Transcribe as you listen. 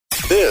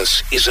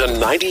This is a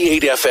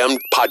 98 FM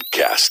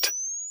podcast.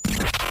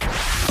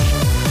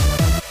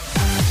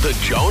 The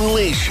Joan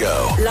Lee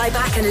Show. Lie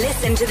back and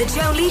listen to The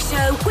Joan Lee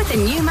Show with a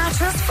new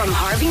mattress from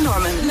Harvey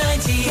Norman.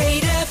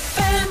 98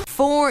 FM.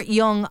 4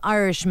 young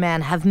Irish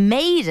men have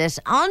made it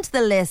onto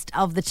the list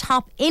of the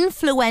top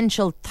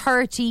influential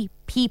 30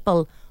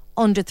 people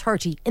under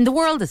 30 in the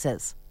world, this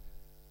is.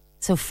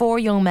 So 4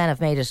 young men have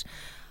made it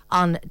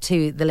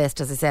onto the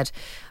list, as I said,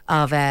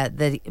 of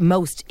the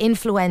most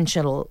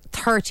influential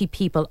 30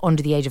 people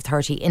under the age of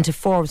 30 into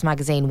Forbes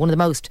magazine, one of the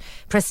most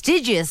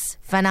prestigious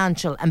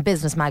financial and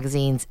business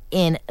magazines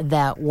in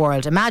the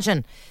world.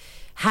 Imagine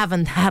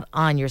having that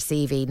on your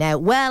CV. Now,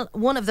 well,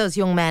 one of those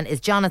young men is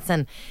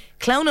Jonathan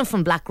Cloonan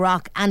from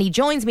Blackrock, and he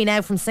joins me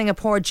now from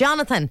Singapore.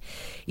 Jonathan,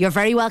 you're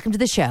very welcome to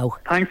the show.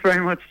 Thanks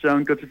very much,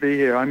 Joan. Good to be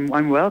here.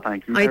 I'm well,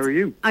 thank you. How are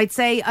you? I'd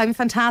say I'm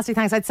fantastic,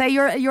 thanks. I'd say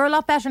you're a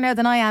lot better now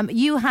than I am.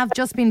 You have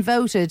just been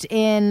voted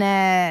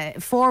in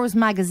Forbes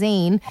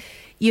magazine.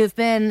 You've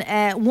been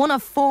one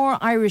of 4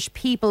 Irish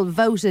people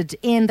voted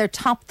in their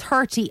top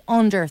 30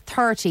 under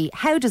 30.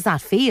 How does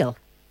that feel?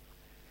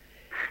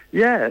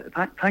 Yeah,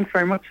 thanks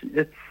very much.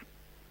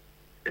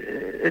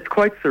 It's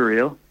quite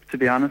surreal, to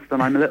be honest,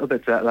 and I'm a little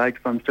bit jet lagged,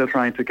 so I'm still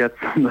trying to get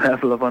some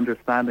level of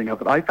understanding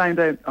of it. I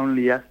found out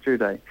only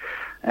yesterday.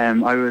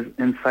 I was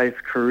in South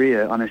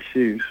Korea on a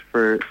shoot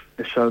for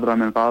a show that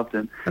I'm involved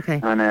in. Okay.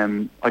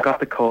 And I got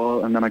the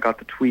call, and then I got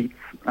the tweets,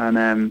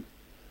 and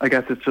I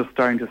guess it's just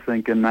starting to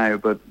sink in now,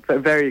 but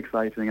very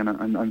exciting, and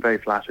I'm very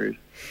flattered.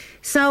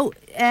 So,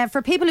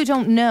 for people who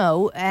don't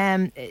know,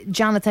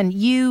 Jonathan,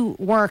 you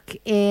work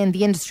in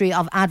the industry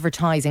of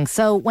advertising.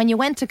 So, when you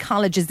went to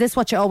college, is this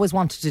what you always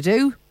wanted to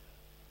do?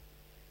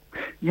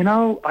 You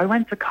know, I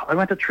went to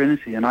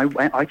Trinity, and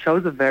I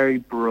chose a very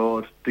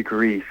broad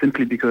degree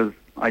simply because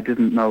I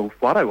didn't know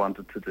what I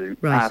wanted to do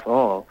at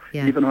all.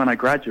 Yeah. Even when I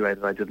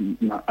graduated, I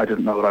didn't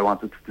know what I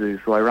wanted to do.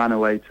 So I ran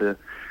away to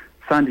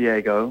San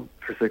Diego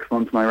for 6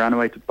 months, and I ran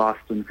away to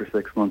Boston for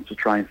 6 months to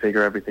try and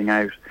figure everything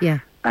out. Yeah.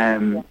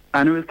 And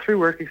it was through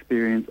work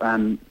experience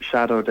and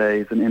shadow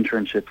days and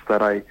internships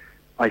that I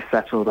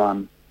settled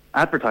on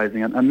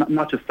advertising, and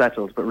not just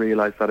settled, but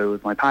realised that it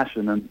was my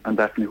passion and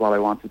definitely what I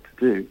wanted to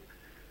do.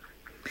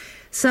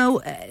 So,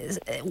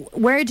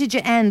 where did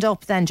you end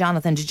up then,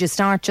 Jonathan? Did you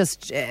start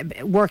just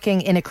working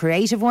in a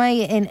creative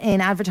way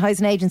in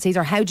advertising agencies,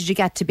 or how did you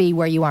get to be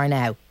where you are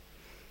now?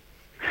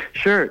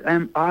 Sure.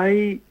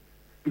 I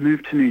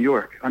moved to New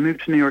York. I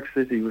moved to New York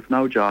City with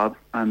no job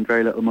and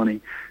very little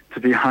money, to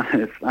be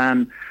honest.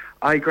 And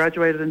I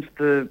graduated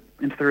into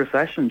the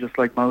recession, just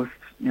like most,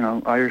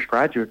 Irish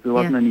graduates. It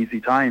wasn't an easy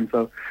time.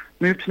 So,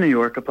 moved to New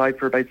York, applied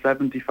for about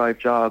 75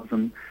 jobs,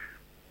 and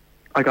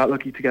I got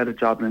lucky to get a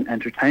job in an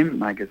entertainment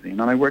magazine,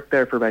 and I worked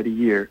there for about a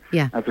year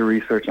as a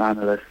research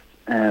analyst.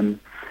 And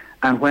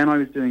when I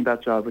was doing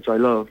that job, which I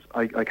loved,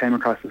 I came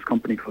across this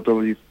company called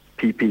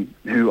WPP,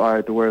 who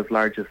are the world's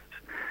largest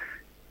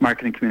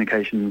marketing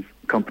communications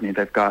company.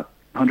 They've got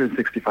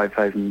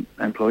 165,000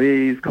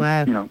 employees,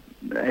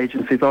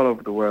 agencies all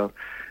over the world.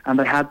 And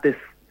they had this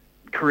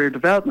career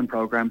development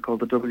program called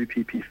the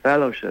WPP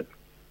Fellowship,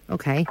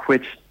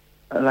 which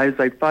allows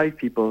like 5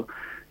 people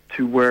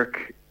to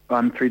work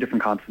on 3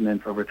 different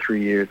continents over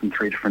 3 years in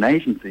 3 different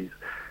agencies.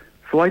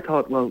 So I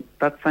thought, well,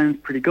 that sounds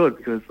pretty good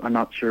because I'm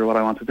not sure what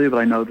I want to do, but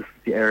I know this is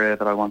the area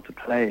that I want to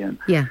play in.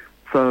 Yeah.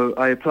 So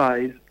I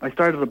applied. I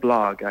started a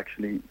blog,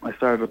 actually. And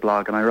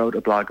I wrote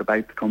a blog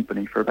about the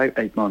company for about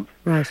 8 months.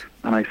 Right.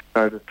 And I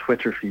started a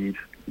Twitter feed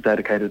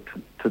dedicated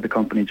to the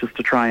company just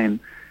to try and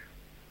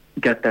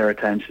get their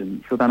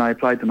attention. So then I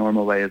applied the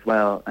normal way as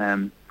well,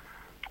 and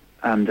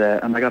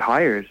I got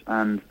hired.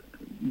 And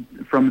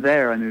from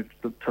there I moved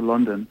to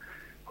London,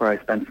 where I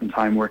spent some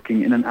time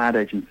working in an ad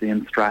agency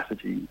in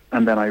strategy.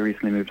 And then I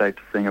recently moved out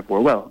to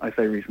Singapore. Well, I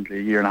say recently,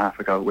 a year and a half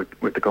ago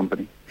with the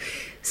company.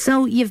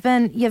 So you've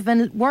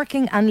been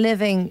working and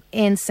living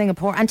in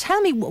Singapore. And tell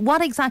me,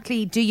 what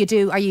exactly do you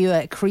do? Are you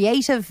a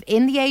creative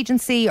in the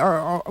agency?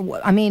 Or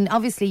I mean,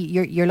 obviously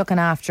you're looking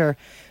after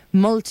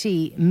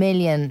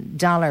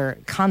multi-million-dollar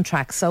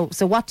contracts. So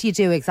what do you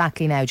do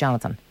exactly now,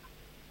 Jonathan?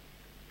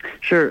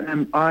 Sure.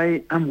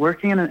 I am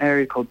working in an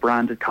area called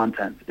branded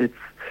content.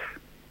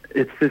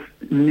 It's this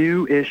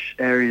new-ish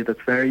area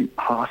that's very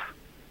hot,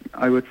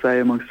 I would say,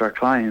 amongst our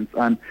clients.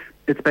 And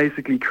it's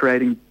basically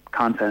creating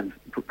content,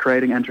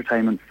 creating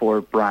entertainment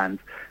for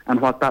brands. And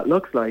what that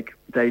looks like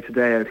day to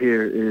day out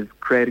here is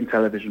creating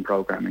television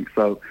programming.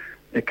 So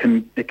it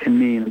can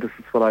mean, and this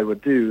is what I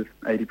would do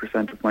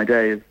 80% of my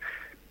day, is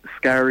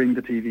scouring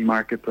the TV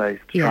marketplace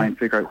to try and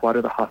figure out what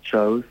are the hot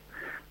shows.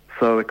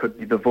 So it could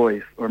be The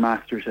Voice or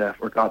MasterChef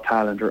or Got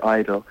Talent or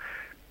Idol.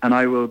 And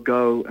I will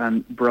go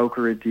and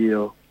broker a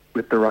deal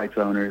with the rights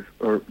owners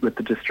or with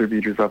the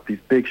distributors of these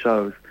big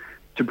shows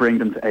to bring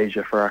them to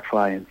Asia for our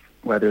clients,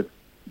 whether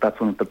that's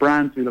one of the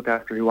brands we look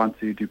after who want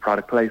to do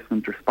product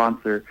placement or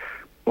sponsor,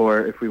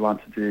 or if we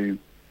want to do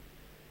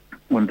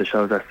one of the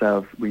shows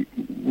ourselves, we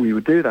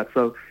would do that.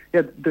 So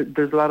yeah,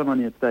 there's a lot of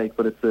money at stake,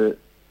 but it's a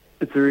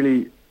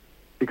really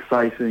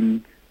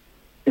exciting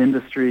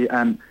industry,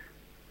 and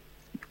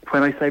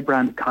when I say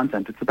branded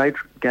content, it's about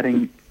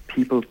getting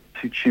people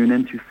to tune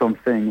into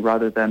something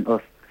rather than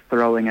us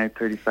throwing out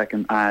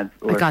 30-second ads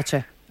or I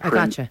gotcha.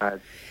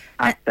 ads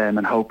at them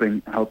and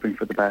hoping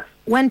for the best.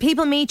 When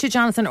people meet you,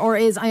 Jonathan, or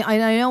I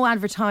know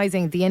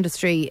advertising, the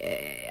industry,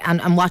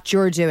 and what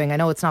you're doing, I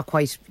know it's not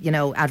quite,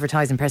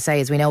 advertising per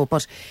se as we know,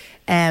 but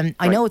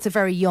I know it's a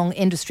very young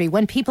industry.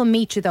 When people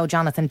meet you though,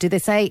 Jonathan, do they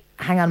say,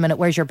 hang on a minute,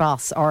 where's your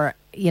boss? Or,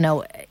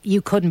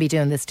 you couldn't be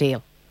doing this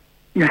deal?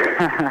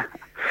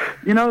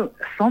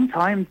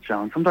 Sometimes,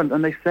 John,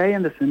 and they say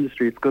in this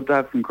industry it's good to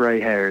have some grey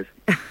hairs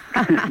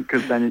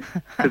because then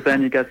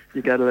you get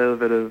a little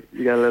bit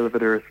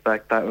of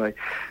respect that way.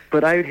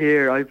 But out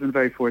here, I've been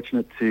very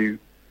fortunate to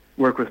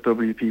work with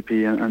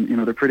WPP,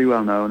 and they're pretty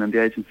well known, and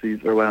the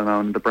agencies are well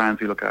known, the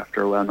brands we look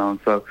after are well known.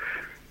 So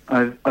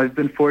I've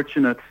been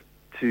fortunate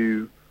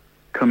to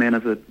come in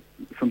as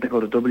something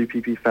called a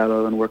WPP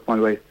fellow and work my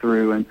way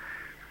through, and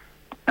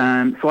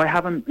so I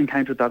haven't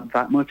encountered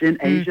that much. In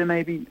Asia,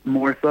 maybe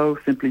more so,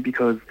 simply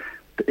because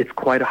it's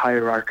quite a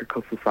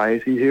hierarchical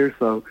society here.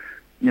 So,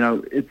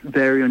 it's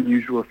very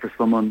unusual for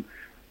someone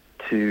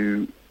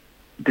to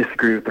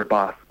disagree with their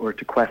boss or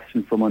to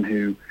question someone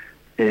who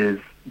is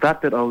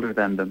that bit older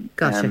than them.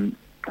 Gotcha.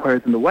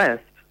 Whereas in the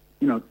West,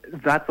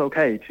 that's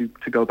okay to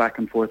go back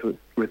and forth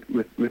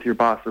with your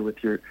boss or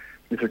with your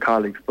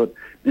colleagues. But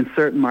in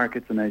certain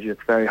markets in Asia,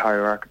 it's very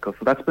hierarchical.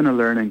 So that's been a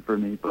learning for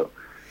me, but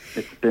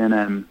it's been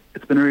a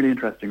really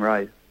interesting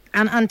ride.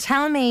 And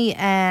tell me,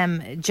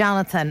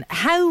 Jonathan,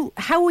 how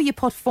were you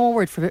put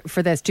forward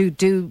for this?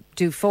 Do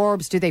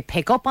Forbes, do they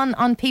pick up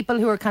on people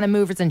who are kind of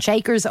movers and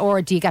shakers,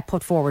 or do you get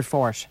put forward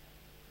for it?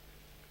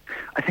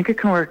 I think it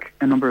can work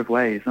a number of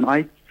ways, and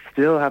I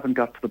still haven't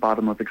got to the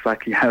bottom of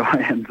exactly how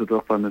I ended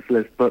up on this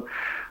list. But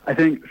I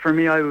think for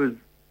me, I was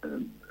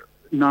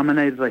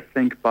nominated, I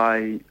think,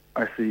 by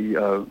our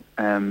CEO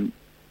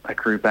at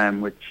Group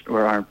M,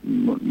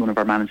 one of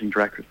our managing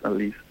directors at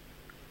least,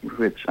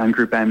 and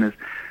Group M is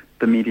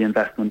the media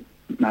investment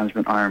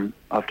management arm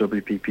of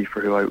WPP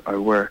for who I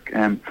work.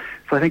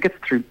 So I think it's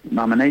through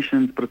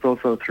nominations, but it's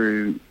also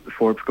through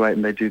Forbes go out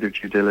and they do their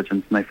due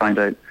diligence and they find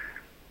out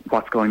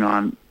what's going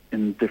on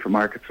in different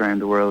markets around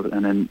the world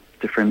and in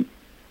different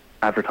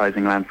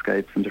advertising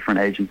landscapes and different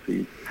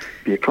agencies,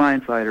 be it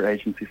client side or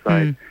agency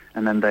side,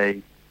 and then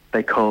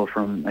they cull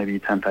from maybe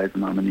 10,000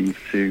 nominees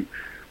to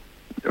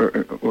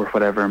or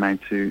whatever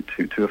amount to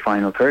a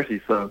final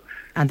 30. So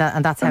and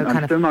that's how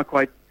I'm still not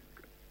quite.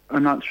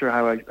 I'm not sure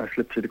how I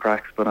slipped through the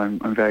cracks, but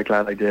I'm very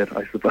glad I did,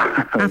 I suppose.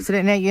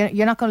 Absolutely. Now,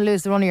 you're not going to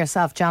lose the run of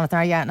yourself, Jonathan,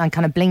 are you? And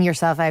kind of bling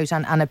yourself out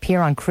and appear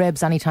on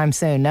Cribs anytime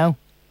soon, no?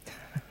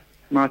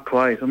 Not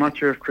quite. I'm not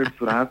sure if Cribs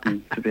would have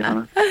me, to be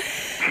honest.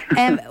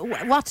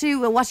 What do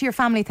your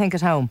family think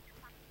at home?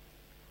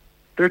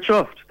 They're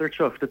chuffed.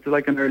 It's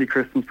like an early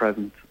Christmas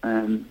present.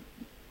 They're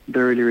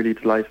really, really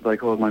delighted. I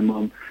called my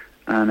mum,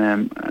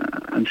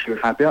 and she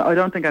was happy. I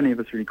don't think any of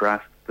us really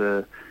grasped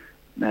the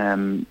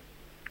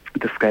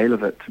scale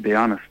of it, to be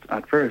honest,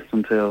 at first,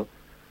 until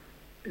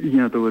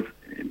there was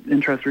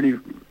interest really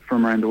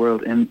from around the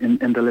world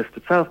in the list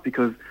itself.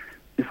 Because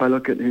if I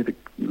look at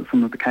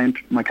some of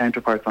my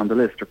counterparts on the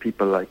list are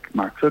people like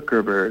Mark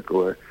Zuckerberg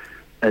or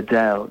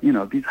Adele,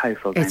 these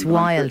household names. It's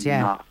wild,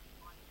 yeah.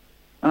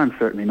 And I'm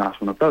certainly not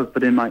one of those.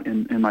 But in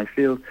my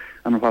field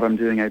and what I'm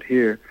doing out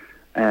here,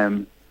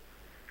 I'm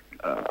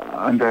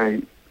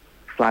very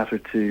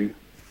flattered to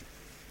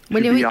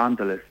be on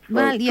the list.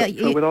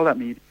 So with all that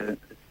media,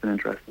 it's been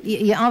interesting.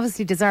 You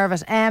obviously deserve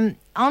it.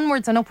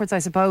 Onwards and upwards, I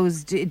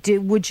suppose.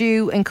 Would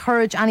you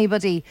encourage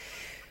anybody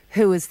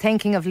who is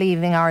thinking of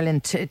leaving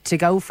Ireland to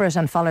go for it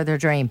and follow their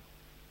dream?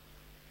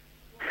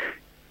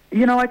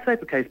 I'd say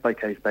it's a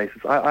case-by-case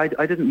basis. I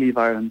didn't leave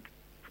Ireland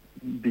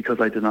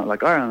because I did not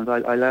like Ireland.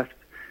 I left,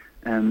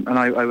 and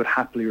I would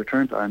happily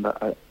return to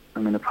Ireland.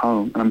 I'm in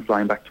home, and I'm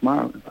flying back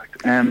tomorrow, in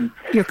fact.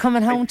 You're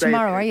coming home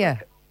tomorrow, are you?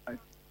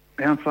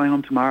 I'm flying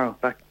home tomorrow,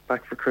 back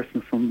for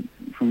Christmas from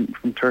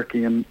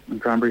turkey and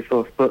cranberry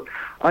sauce. But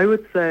I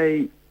would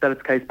say that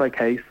it's case by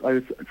case. I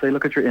would say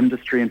look at your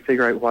industry and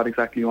figure out what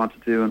exactly you want to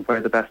do and where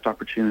the best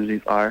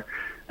opportunities are.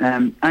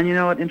 And you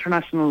know what,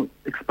 international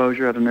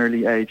exposure at an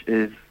early age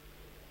is,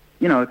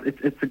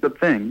 it's a good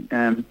thing.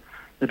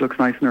 It looks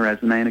nice in a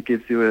resume and it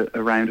gives you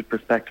a rounded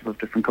perspective of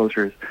different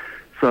cultures.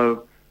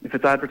 So if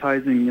it's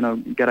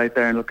advertising, get out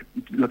there and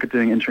look at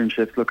doing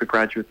internships, look at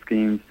graduate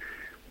schemes.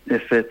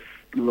 If it's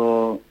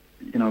law,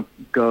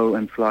 go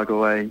and slog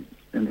away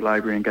in the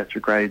library and get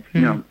your grades.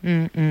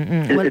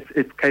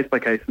 It's case by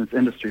case and it's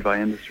industry by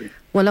industry.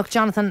 Well, look,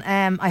 Jonathan,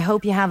 I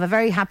hope you have a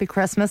very happy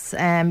Christmas.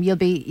 You'll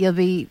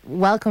be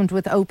welcomed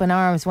with open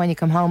arms when you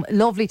come home.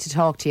 Lovely to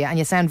talk to you, and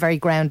you sound very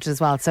grounded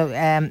as well. So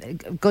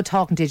good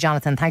talking to you,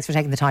 Jonathan. Thanks for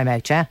taking the time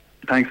out, yeah?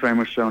 Thanks very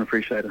much, Joan.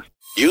 Appreciate it.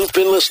 You've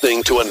been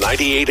listening to a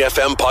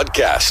 98FM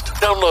podcast.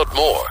 Download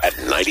more at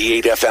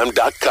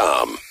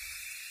 98fm.com.